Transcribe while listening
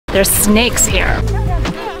There's snakes here.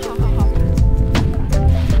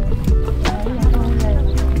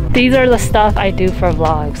 These are the stuff I do for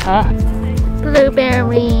vlogs, huh?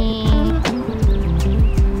 Blueberry.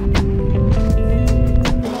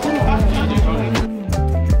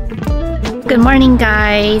 Good morning,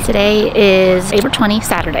 guys. Today is April 20th,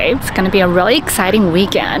 Saturday. It's gonna be a really exciting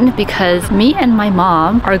weekend because me and my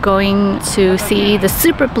mom are going to see the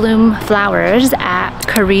super bloom flowers at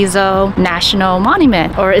Carrizo National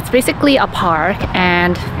Monument, or it's basically a park,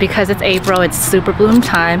 and because it's April, it's super bloom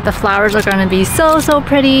time. The flowers are gonna be so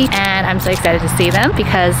pretty, and I'm so excited to see them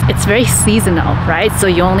because it's very seasonal, right? So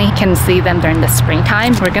you only can see them during the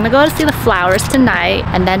springtime. We're gonna go to see the flowers tonight,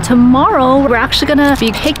 and then tomorrow we're actually gonna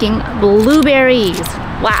be picking blueberries.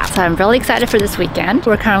 Wow, so I'm really excited for this weekend.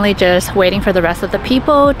 We're currently just waiting for the rest of the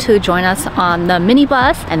people to join us on the mini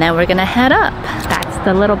bus, and then we're gonna head up. That's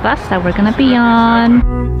the little bus that we're gonna be on.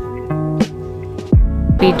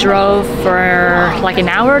 We drove for like an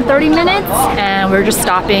hour, 30 minutes, and we're just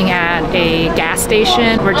stopping at a gas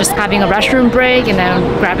station. We're just having a restroom break and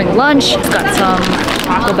then grabbing lunch. It's got some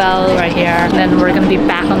Taco Bell right here, and then we're gonna be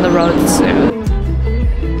back on the road soon.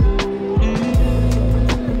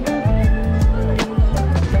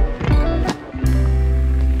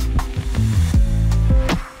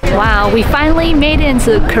 Wow, we finally made it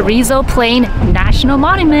into Carrizo Plain National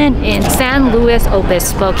Monument in San Luis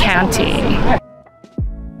Obispo County.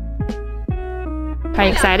 Are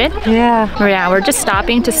you excited? Yeah. Yeah, we're just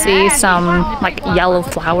stopping to see some like yellow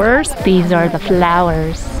flowers. These are the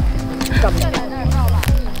flowers.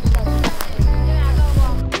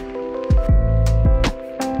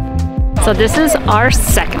 So this is our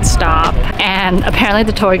second stop, and apparently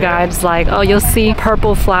the tour guide is like, oh, you'll see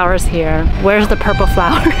purple flowers here. Where's the purple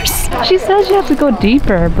flowers? She says you have to go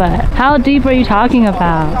deeper, but how deep are you talking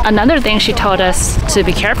about? Another thing she told us to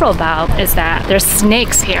be careful about is that there's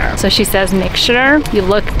snakes here. So she says make sure you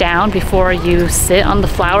look down before you sit on the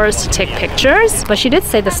flowers to take pictures. But she did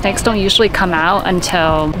say the snakes don't usually come out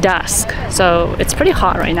until dusk. So it's pretty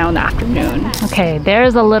hot right now in the afternoon. Okay,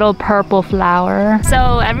 there's a little purple flower.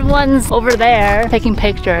 So everyone's over there taking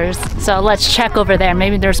pictures. So let's check over there.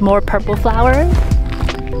 Maybe there's more purple flowers.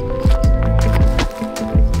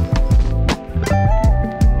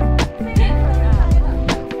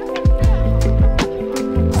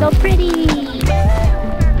 So pretty.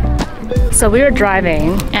 So we were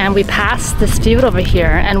driving and we passed this field over here,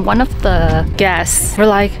 and one of the guests were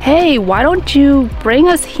like, hey, why don't you bring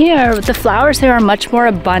us here? The flowers here are much more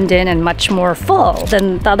abundant and much more full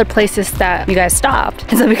than the other places that you guys stopped.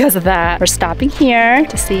 And so because of that, we're stopping here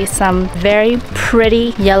to see some very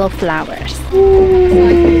pretty yellow flowers.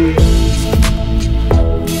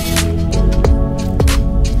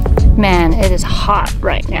 Man, it is hot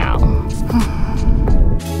right now.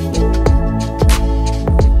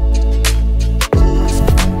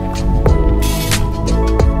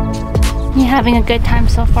 You having a good time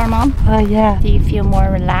so far, Mom? Yeah. Do you feel more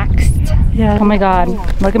relaxed? Yeah. Oh my god,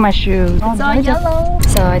 look at my shoes. It's all yellow.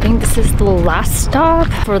 So I think this is the last stop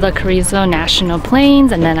for the Carrizo National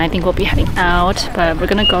Plains, and then I think we'll be heading out, but we're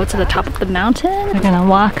gonna go to the top of the mountain. We're gonna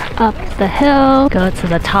walk up the hill, go to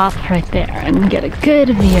the top right there, and get a good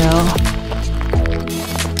view.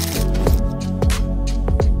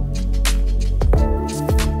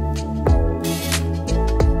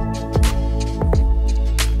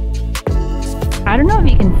 I don't know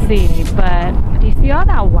if you can see, but do you see all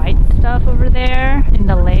that white stuff over there in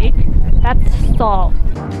the lake? That's salt.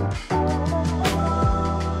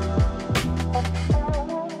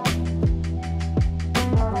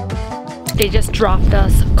 They just dropped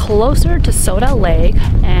us closer to Soda Lake,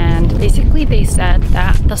 and basically they said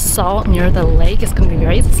that the salt near the lake is going to be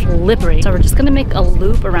very slippery. So we're just going to make a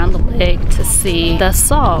loop around the lake to see the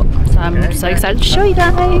salt. So I'm so excited to show you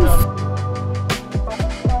guys.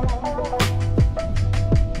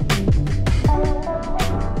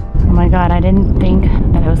 Oh my god, I didn't think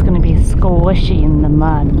that it was gonna be squishy in the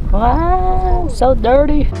mud. Wow, so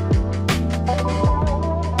dirty.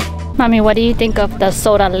 Mommy, what do you think of the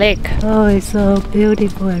Soda Lake? Oh, it's so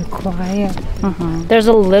beautiful and quiet. There's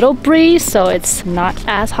a little breeze, so it's not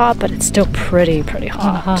as hot, but it's still pretty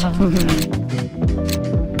hot.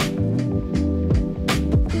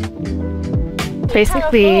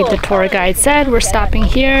 Basically, the tour guide said we're stopping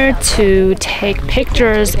here to take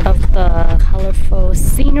pictures of the colorful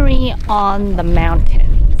scenery on the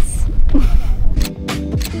mountains.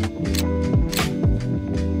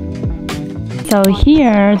 So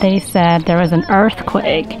here they said there was an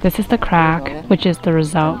earthquake. This is the crack, which is the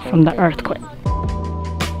result from the earthquake.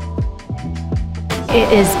 It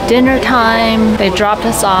is dinner time. They dropped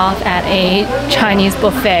us off at a Chinese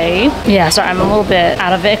buffet. Yeah, sorry, I'm a little bit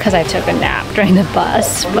out of it because I took a nap during the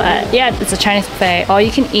bus. But yeah, it's a Chinese buffet. All you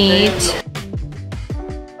can eat.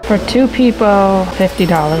 For 2 people, $50.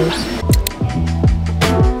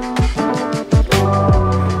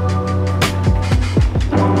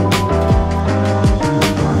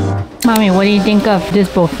 Mommy, what do you think of this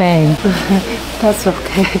buffet? That's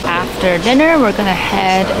okay. After dinner, we're gonna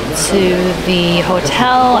head to the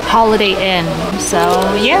hotel Holiday Inn.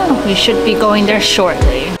 So yeah, we should be going there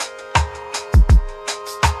shortly.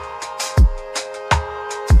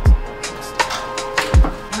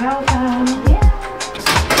 Welcome.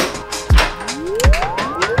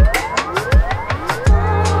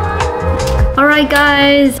 Alright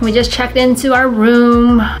guys, we just checked into our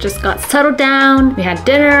room, just got settled down, we had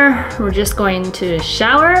dinner, we're just going to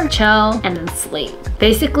shower, chill, and then sleep.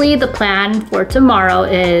 Basically, the plan for tomorrow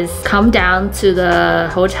is come down to the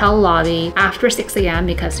hotel lobby after 6 a.m.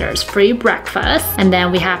 because there's free breakfast, and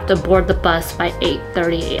then we have to board the bus by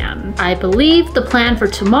 8:30 a.m. I believe the plan for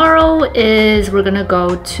tomorrow is we're gonna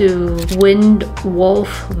go to Wind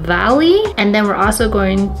Wolf Valley, and then we're also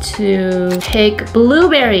going to take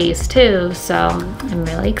blueberries too, so I'm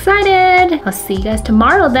really excited. I'll see you guys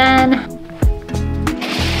tomorrow then.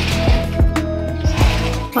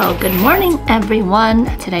 Well, good morning everyone.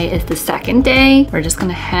 Today is the second day. We're just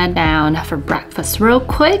gonna head down for breakfast real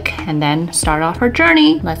quick and then start off our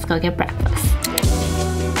journey. Let's go get breakfast.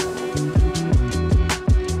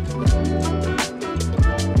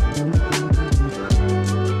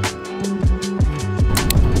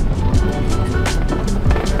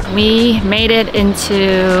 We made it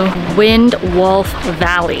into Wind Wolf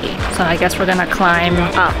Valley. So I guess we're gonna climb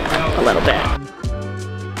up a little bit.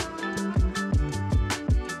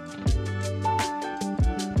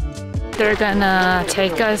 They're gonna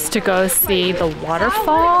take us to go see the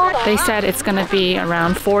waterfall. They said it's gonna be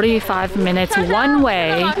around 45 minutes one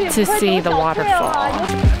way to see the waterfall.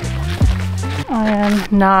 I am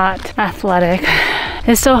not athletic.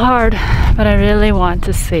 It's so hard, but I really want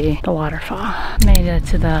to see the waterfall. Made it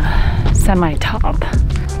to the semi-top.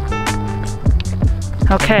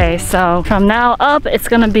 Okay, so from now up, it's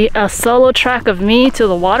gonna be a solo trek of me to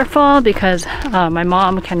the waterfall because my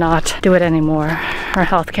mom cannot do it anymore. Her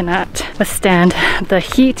health cannot withstand the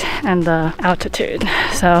heat and the altitude.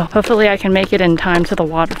 So hopefully I can make it in time to the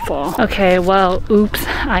waterfall. Okay, well, oops,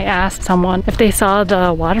 I asked someone if they saw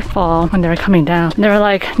the waterfall when they were coming down. And they were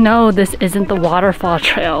like, no, this isn't the waterfall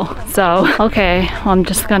trail. So, okay, well, I'm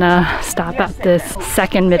just gonna stop at this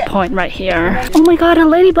second midpoint right here. Oh my God, a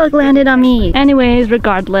ladybug landed on me. Anyways,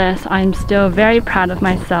 regardless, I'm still very proud of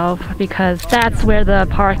myself because that's where the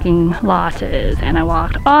parking lot is. And I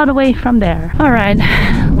walked all the way from there. All right,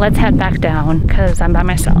 let's head back down because I'm by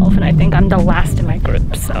myself and I think I'm the last in my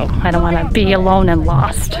group, so I don't want to be alone and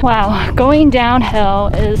lost. Wow, going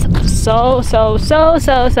downhill is so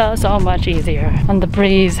much easier, and the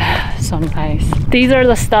breeze is so nice. These are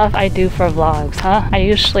the stuff I do for vlogs, huh? I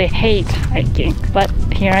usually hate hiking, but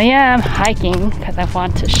here I am hiking because I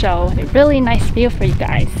want to show a really nice view for you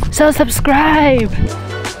guys. So subscribe!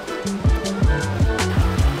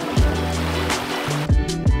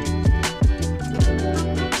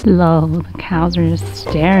 Lol, the cows are just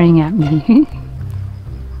staring at me.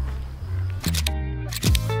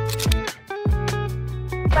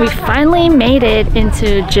 We finally made it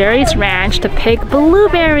into Gerry's ranch to pick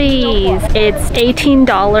blueberries. It's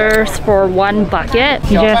 $18 for one bucket.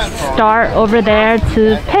 You just start over there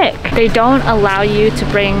to pick. They don't allow you to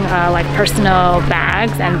bring like personal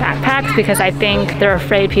bags and backpacks because I think they're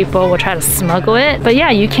afraid people will try to smuggle it. But yeah,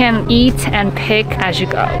 you can eat and pick as you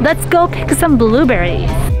go. Let's go pick some blueberries.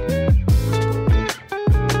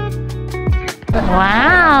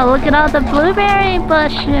 Wow, look at all the blueberry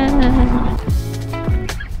bushes.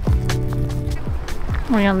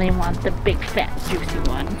 We only want the big, fat, juicy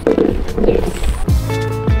one. Yes.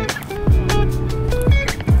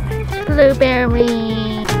 Blueberry.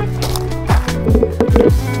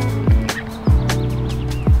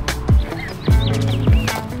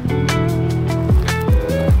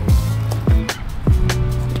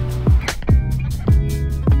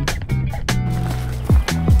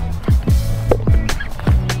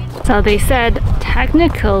 So they said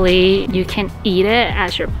technically you can eat it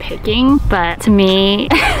as you're picking, but to me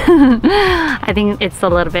I think it's a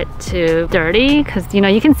little bit too dirty because, you know,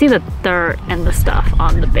 you can see the dirt and the stuff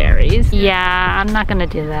on the berries. Yeah, I'm not gonna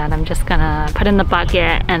do that. I'm just gonna put it in the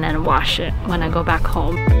bucket and then wash it when I go back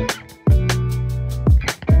home.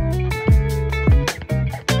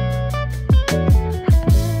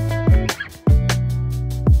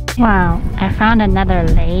 Wow, I found another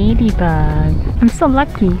ladybug. I'm so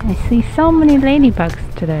lucky. I see so many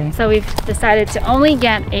ladybugs today. So we've decided to only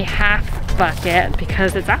get a half bucket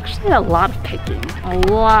because it's actually a lot of picking. A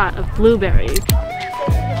lot of blueberries.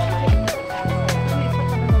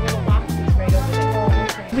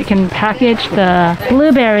 We can package the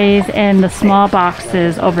blueberries in the small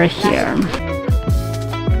boxes over here.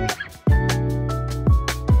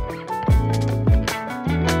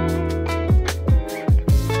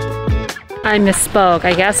 I misspoke.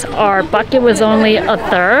 I guess our bucket was only a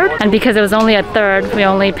third, and because it was only a third, we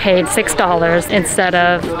only paid $6 instead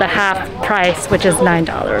of the half price, which is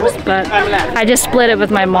 $9. But I just split it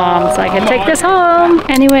with my mom so I can take this home.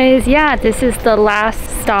 Anyways, yeah, this is the last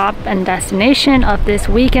stop and destination of this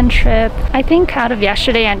weekend trip. I think out of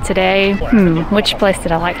yesterday and today, which place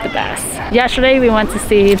did I like the best? Yesterday we went to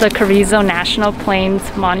see the Carrizo National Plains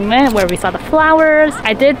Monument where we saw the flowers.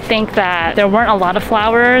 I did think that there weren't a lot of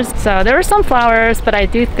flowers, so there were some flowers, but I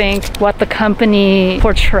do think what the company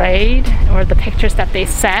portrayed or the pictures that they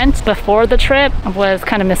sent before the trip was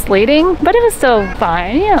kind of misleading, but it was still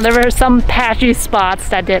fine. You know, there were some patchy spots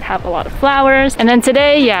that did have a lot of flowers. And then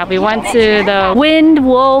today, yeah, we went to the Wind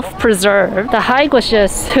Wolf Preserve. The hike was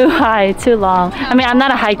just too high, too long. I mean, I'm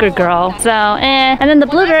not a hiker girl, so And then the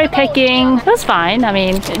blueberry picking, it was fine. I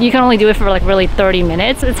mean, you can only do it for like really 30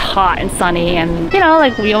 minutes. It's hot and sunny, and you know,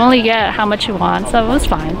 like we only get how much you want, so it was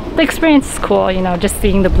fine. The experience is cool, you know, just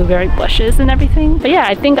seeing the blueberry bushes and everything. But yeah,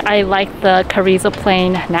 I think I like the Carrizo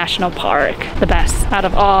Plain National Park the best out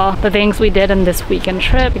of all the things we did in this weekend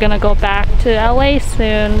trip. We're gonna go back to LA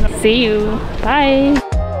soon. See you. Bye.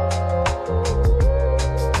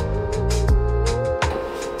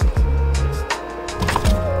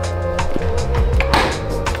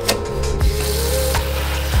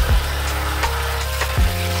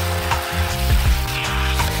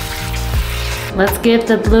 Let's give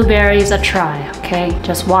the blueberries a try, okay?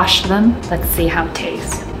 Just wash them. Let's see how it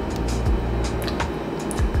tastes.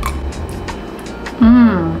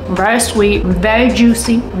 Very sweet, very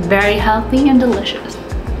juicy, very healthy and delicious.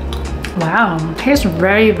 Wow, tastes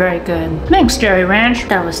very, very good. Thanks, Gerry Ranch.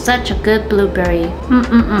 That was such a good blueberry.